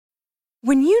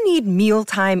When you need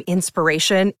mealtime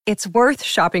inspiration, it's worth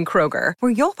shopping Kroger,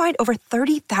 where you'll find over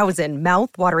 30,000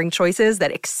 mouth-watering choices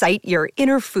that excite your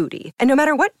inner foodie. And no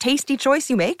matter what tasty choice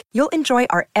you make, you'll enjoy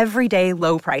our everyday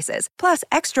low prices, plus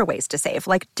extra ways to save,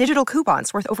 like digital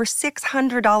coupons worth over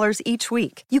 $600 each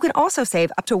week. You can also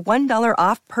save up to $1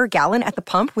 off per gallon at the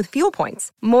pump with fuel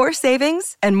points. More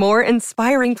savings and more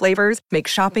inspiring flavors make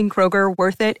shopping Kroger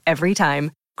worth it every time.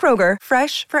 Kroger,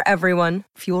 fresh for everyone.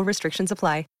 Fuel restrictions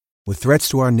apply. With threats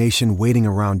to our nation waiting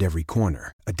around every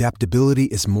corner, adaptability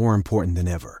is more important than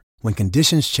ever. When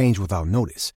conditions change without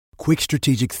notice, quick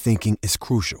strategic thinking is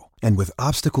crucial. And with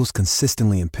obstacles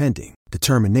consistently impending,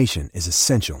 determination is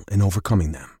essential in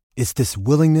overcoming them. It's this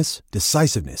willingness,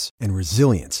 decisiveness, and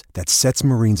resilience that sets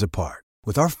Marines apart.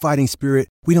 With our fighting spirit,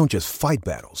 we don't just fight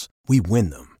battles, we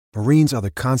win them. Marines are the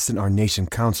constant our nation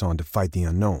counts on to fight the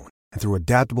unknown. And through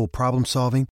adaptable problem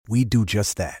solving, we do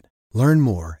just that. Learn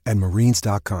more at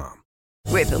marines.com.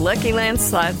 With the Lucky Land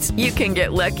Slots, you can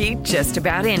get lucky just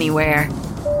about anywhere.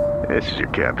 This is your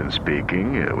captain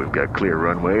speaking. We've got clear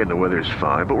runway and the weather's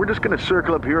fine, but we're just going to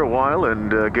circle up here a while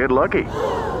and get lucky.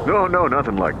 No,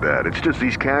 nothing like that. It's just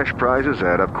these cash prizes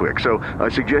add up quick. So I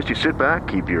suggest you sit back,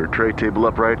 keep your tray table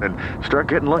upright, and start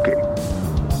getting lucky.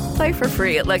 Play for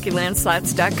free at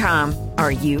LuckyLandSlots.com.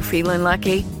 Are you feeling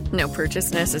lucky? No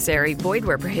purchase necessary. Void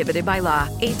where prohibited by law.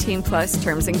 18 plus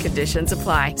terms and conditions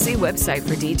apply. See website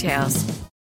for details.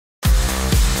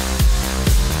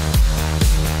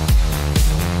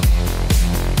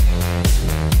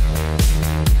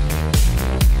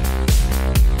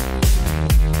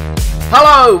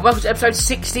 Hello, welcome to episode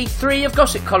 63 of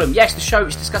Gossip Column. Yes, the show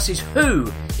which discusses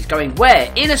who is going where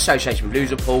in association with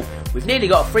Liverpool. We've nearly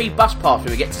got a free bus pass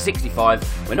when we get to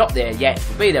 65. We're not there yet.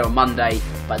 We'll be there on Monday.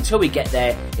 But until we get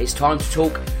there, it's time to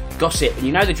talk gossip. And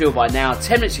you know the drill by now.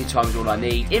 10 minutes of your time is all I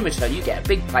need. In return, you get a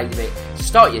big plate of it to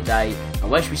start your day.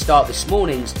 And where should we start this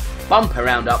morning's bumper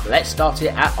roundup? Let's start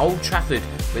it at Old Trafford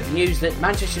with the news that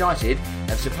Manchester United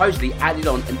have supposedly added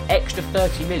on an extra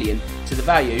 30 million to the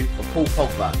value of Paul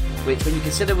Pogba, which when you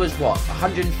consider was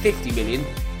 150 million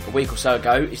a week or so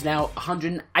ago, is now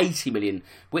 180 million,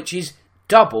 which is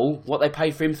double what they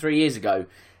paid for him 3 years ago.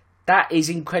 That is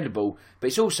incredible, but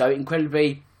it's also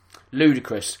incredibly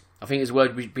ludicrous, I think is the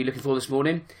word we'd be looking for this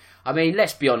morning. I mean,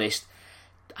 let's be honest,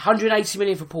 180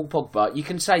 million for Paul Pogba, you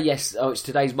can say yes, it's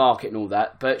today's market and all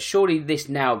that, but surely this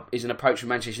now is an approach from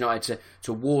Manchester United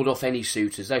to ward off any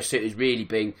suitors, those suitors really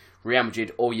being Real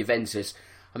Madrid or Juventus.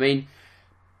 I mean,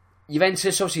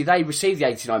 Juventus, obviously, they received the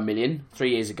 89 million 3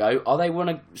 years ago. Are they want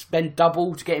to spend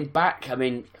double to get him back? I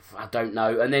mean, I don't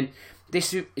know. And then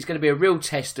this is going to be a real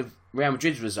test of Real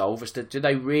Madrid's resolve as to do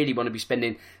they really want to be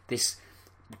spending this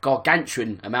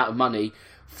gargantuan amount of money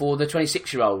for the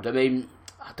 26-year-old? I mean,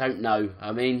 I don't know.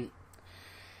 I mean,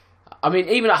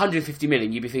 even at 150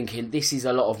 million, you'd be thinking, this is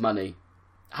a lot of money.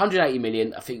 180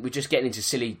 million, I think we're just getting into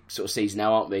silly sort of season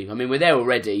now, aren't we? I mean, we're there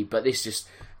already, but this just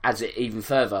adds it even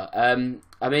further.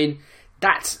 I mean,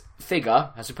 that figure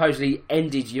has supposedly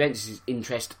ended Juventus'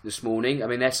 interest this morning. I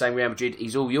mean, they're saying Real Madrid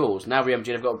is all yours. Now Real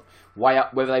Madrid have got to weigh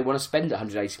up whether they want to spend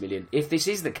 180 million. If this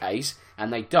is the case,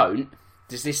 and they don't,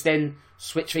 does this then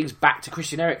switch things back to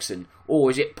Christian Eriksen? Or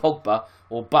is it Pogba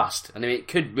or bust? I mean, it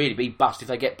could really be bust if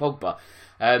they get Pogba.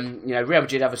 Real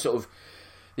Madrid have a sort of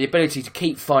the ability to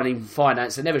keep finding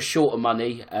finance. They're never short of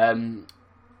money.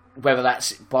 Whether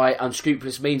that's by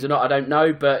unscrupulous means or not, I don't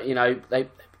know. But,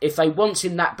 if they want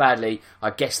him that badly, I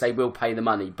guess they will pay the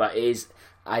money. But it is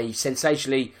a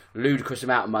sensationally ludicrous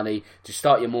amount of money to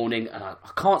start your morning, and I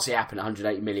can't see it happen at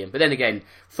 180 million. But then again,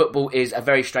 football is a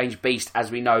very strange beast, as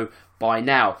we know by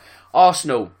now.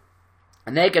 Arsenal,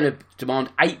 and they're going to demand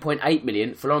 8.8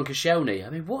 million for Laurent Koscielny. I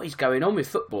mean, what is going on with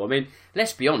football? I mean,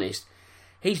 let's be honest,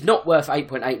 he's not worth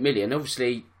 8.8 million.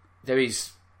 Obviously, there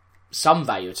is some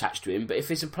value attached to him, but if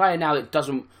it's a player now that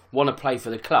doesn't want to play for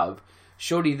the club,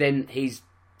 surely then his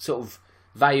sort of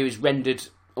value is rendered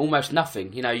almost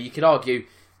nothing. You could argue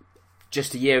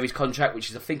just a year of his contract,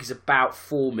 which I think is about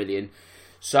 4 million.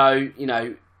 So,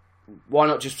 why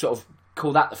not just sort of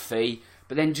call that the fee?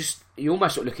 But then you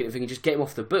almost sort of look at it thinking, just get him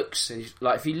off the books. And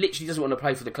if he literally doesn't want to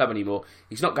play for the club anymore,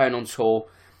 he's not going on tour,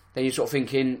 then you're sort of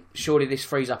thinking, surely this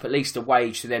frees up at least a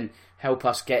wage to then help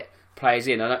us get players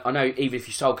in. I know even if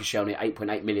you sold Koscielny at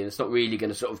 8.8 million, it's not really going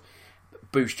to sort of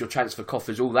boost your transfer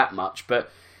coffers all that much.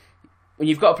 But when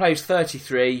you've got a player who's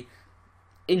 33,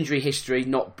 injury history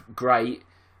not great,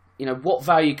 what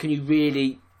value can you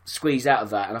really squeeze out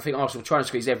of that? And I think Arsenal are trying to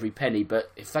squeeze every penny,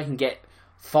 but if they can get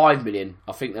 5 million,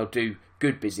 I think they'll do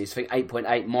good business. I think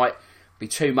 8.8 might be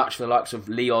too much for the likes of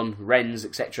Lyon, Rennes,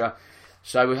 etc.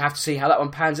 So we'll have to see how that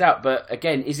one pans out. But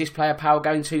again, is this player power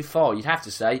going too far? You'd have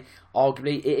to say,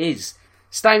 arguably, it is.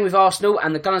 Staying with Arsenal,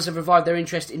 and the Gunners have revived their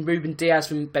interest in Ruben Diaz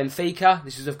from Benfica.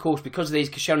 This is, of course, because of these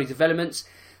Koscielny developments.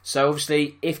 So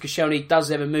obviously, if Koscielny does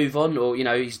ever move on, or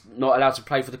he's not allowed to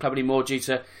play for the club anymore due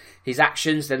to his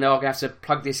actions, then they are going to have to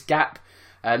plug this gap.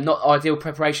 Not ideal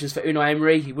preparations for Unai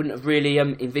Emery. He wouldn't have really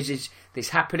envisaged this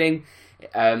happening.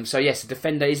 So yes, the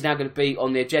defender is now going to be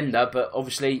on the agenda, but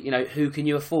obviously, who can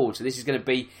you afford? So this is going to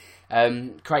be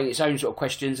creating its own sort of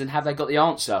questions, and have they got the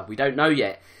answer? We don't know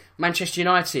yet. Manchester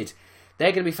United,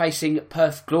 they're going to be facing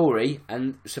Perth Glory,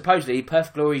 and supposedly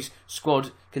Perth Glory's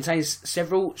squad contains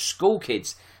several school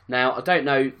kids. Now, I don't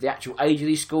know the actual age of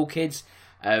these school kids.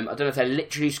 I don't know if they're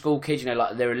literally school kids,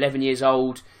 like they're 11 years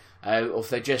old, or if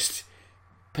they're just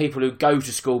people who go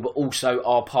to school but also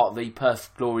are part of the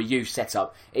Perth Glory youth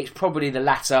setup. It's probably the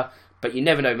latter, but you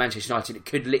never know. Manchester United, it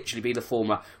could literally be the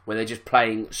former, where they're just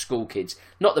playing school kids.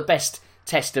 Not the best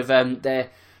test of their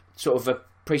sort of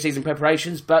pre-season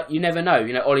preparations, but you never know.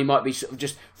 Ollie might be sort of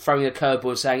just throwing a curveball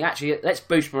and saying, actually, let's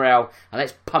boost morale and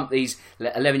let's pump these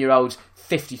 11-year-olds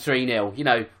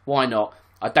 53-0. Why not?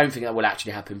 I don't think that will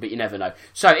actually happen, but you never know.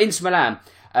 So, Inter Milan,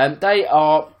 they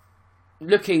are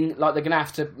looking like they're going to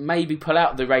have to maybe pull out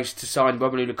of the race to sign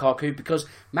Romelu Lukaku, because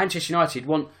Manchester United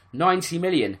want 90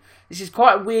 million. This is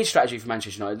quite a weird strategy for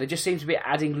Manchester United. They just seem to be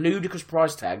adding ludicrous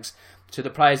price tags to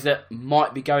the players that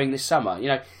might be going this summer.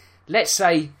 Let's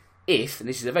say if, and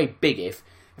this is a very big if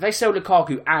they sell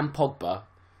Lukaku and Pogba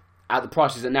at the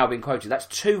prices that are now being quoted, that's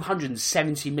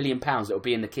 £270 million that will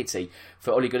be in the kitty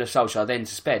for Ole Gunnar Solskjaer then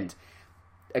to spend.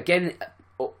 Again,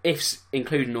 ifs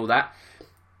including all that,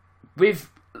 with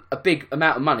a big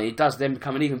amount of money, it does then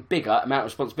become an even bigger amount of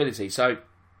responsibility. So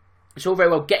it's all very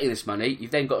well getting this money,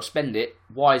 you've then got to spend it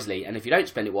wisely, and if you don't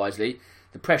spend it wisely,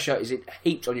 the pressure is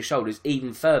heaped on your shoulders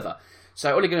even further.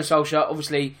 So Ole Gunnar Solskjaer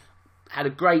obviously had a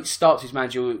great start to his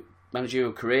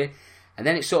managerial career, and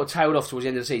then it sort of tailed off towards the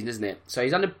end of the season, isn't it? So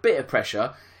he's under a bit of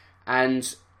pressure,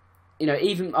 and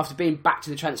even after being back to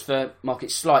the transfer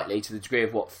market slightly to the degree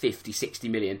of 50-60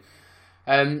 million,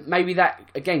 maybe that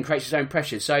again creates its own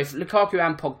pressure. So if Lukaku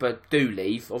and Pogba do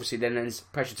leave, obviously then there's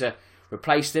pressure to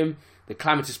replace them. The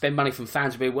clamour to spend money from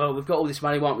fans will be, well, we've got all this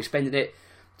money, why aren't we spending it?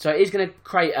 So it is going to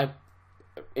create a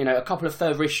couple of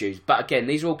further issues. But again,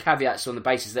 these are all caveats on the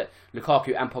basis that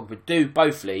Lukaku and Pogba do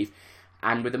both leave,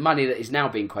 and with the money that is now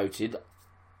being quoted,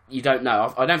 you don't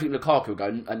know. I don't think Lukaku will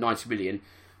go at 90 million.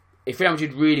 If Real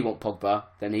Madrid really want Pogba,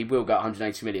 then he will go at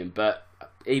 180 million. But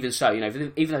even so,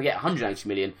 even if they get 180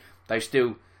 million, those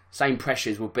still same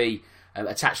pressures will be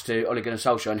attached to Ole Gunnar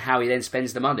Solskjaer and how he then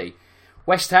spends the money.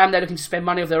 West Ham, they're looking to spend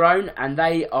money of their own, and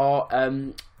they are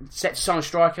set to sign a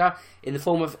striker in the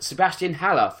form of Sebastian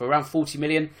Haller for around 40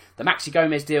 million. The Maxi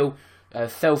Gomez deal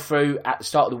fell through at the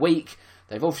start of the week.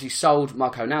 They've obviously sold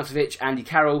Marko Nautovic, Andy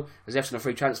Carroll as left on a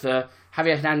free transfer.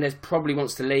 Javier Hernandez probably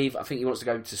wants to leave. I think he wants to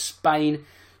go to Spain.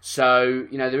 So,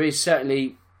 there is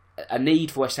certainly a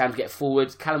need for West Ham to get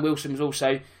forward. Callum Wilson was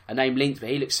also a name linked, but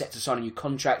he looks set to sign a new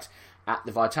contract at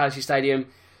the Vitality Stadium.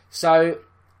 So,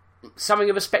 something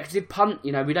of a speculative punt.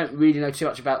 We don't really know too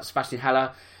much about Sebastian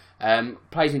Haller.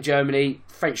 Plays in Germany,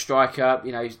 French striker.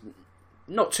 He's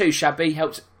not too shabby.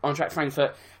 Helped Eintracht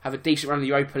Frankfurt have a decent run in the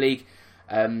Europa League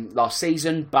last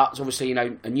season, but obviously,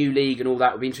 a new league and all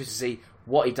that. We'll be interested to see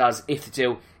what he does if the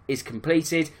deal is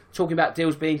completed. Talking about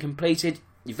deals being completed,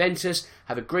 Juventus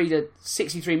have agreed a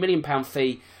 £63 million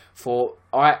fee for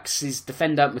Ajax's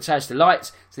defender Matthijs de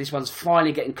Ligt. So this one's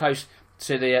finally getting close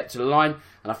to the line.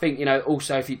 And I think,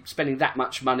 also if you're spending that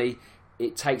much money,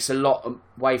 it takes a lot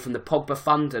away from the Pogba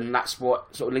fund, and that's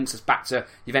what sort of links us back to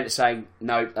Juventus saying,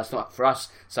 no, that's not for us.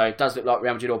 So it does look like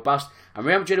Real Madrid or bust. And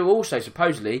Real Madrid are also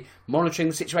supposedly monitoring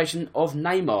the situation of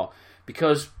Neymar,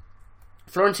 because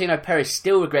Florentino Perez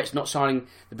still regrets not signing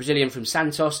the Brazilian from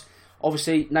Santos.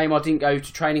 Obviously, Neymar didn't go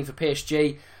to training for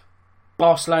PSG.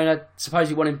 Barcelona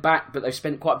supposedly want him back, but they've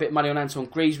spent quite a bit of money on Antoine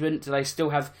Griezmann. Do they still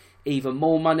have even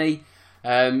more money?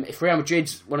 If Real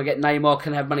Madrid want to get Neymar,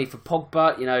 can they have money for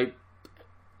Pogba?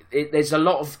 There's a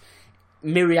lot of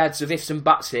myriads of ifs and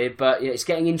buts here, but it's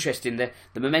getting interesting.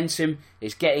 The momentum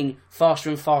is getting faster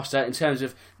and faster in terms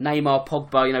of Neymar,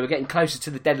 Pogba. We're getting closer to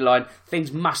the deadline.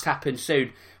 Things must happen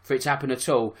soon for it to happen at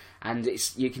all, and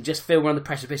you can just feel we're on the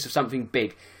precipice of something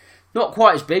big. Not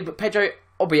quite as big, but Pedro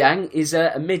Obiang is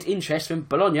a mid-interest from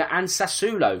Bologna and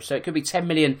Sassuolo, so it could be 10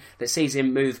 million that sees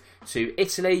him move to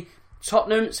Italy.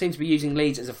 Tottenham seems to be using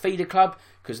Leeds as a feeder club,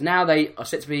 because now they are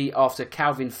set to be after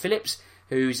Calvin Phillips,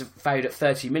 who's valued at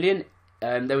 30 million.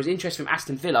 There was interest from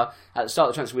Aston Villa at the start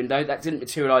of the transfer window. That didn't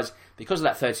materialise because of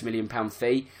that £30 million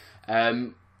fee.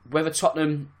 Whether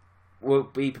Tottenham will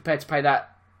be prepared to pay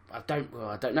that? I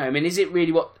don't know. I mean, is it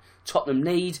really what Tottenham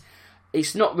need?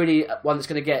 It's not really one that's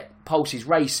going to get pulses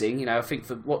racing. You know, I think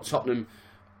for what Tottenham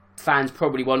fans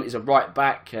probably want is a right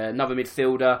back, another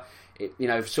midfielder,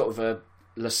 sort of a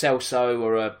Lo Celso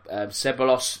or a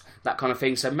Ceballos, that kind of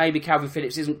thing. So maybe Calvin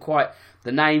Phillips isn't quite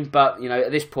the name, but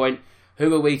at this point,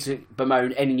 who are we to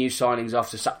bemoan any new signings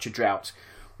after such a drought?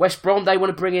 West Brom, they want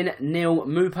to bring in Neil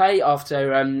Maupay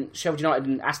after Sheffield United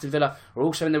and Aston Villa are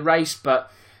also in the race,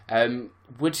 but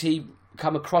would he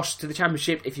come across to the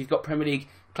Championship if you've got Premier League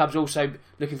clubs also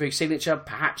looking for his signature?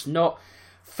 Perhaps not.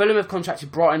 Fulham have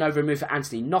contracted Brighton over a move for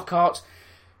Anthony Knockaert.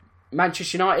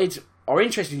 Manchester United are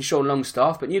interested in Sean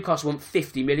Longstaff, but Newcastle want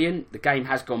 50 million. The game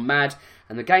has gone mad,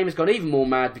 and the game has gone even more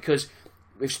mad because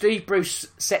with Steve Bruce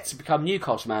set to become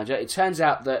Newcastle manager, it turns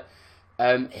out that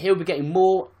he'll be getting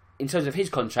more in terms of his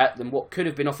contract than what could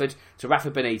have been offered to Rafa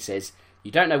Benitez.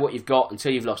 You don't know what you've got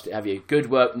until you've lost it, have you?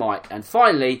 Good work, Mike. And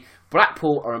finally,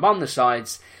 Blackpool are among the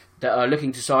sides that are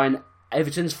looking to sign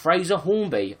Everton's Fraser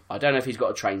Hornby. I don't know if he's got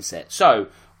a train set. So,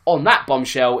 on that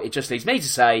bombshell, it just leaves me to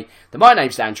say that my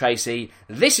name's Dan Tracy,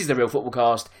 this is the Real Football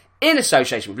Cast, in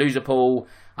association with Loserpool,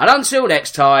 and until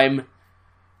next time,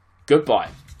 goodbye.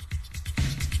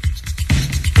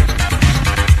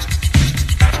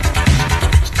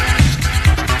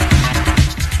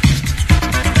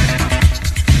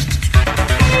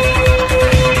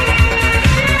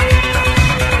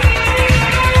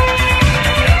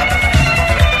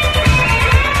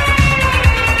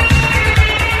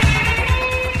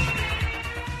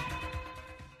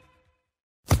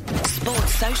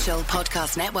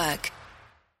 Podcast Network.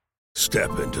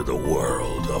 Step into the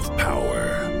world of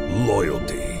power,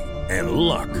 loyalty, and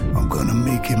luck. I'm gonna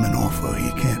make him an offer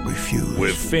he can't refuse.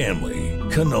 With family,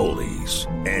 cannolis,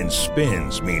 and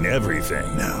spins mean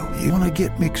everything. Now, you wanna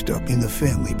get mixed up in the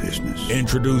family business.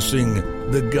 Introducing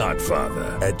The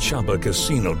Godfather at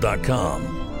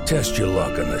ChumbaCasino.com. Test your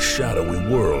luck in the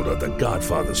shadowy world of The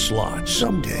Godfather slot.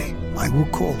 Someday, I will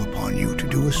call upon you to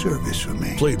do a service for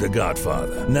me. Play The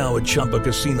Godfather, now at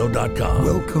ChumbaCasino.com.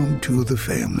 Welcome to the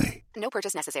family. No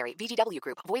purchase necessary. VGW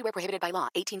Group. Void where prohibited by law.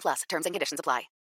 18+. Terms and conditions apply.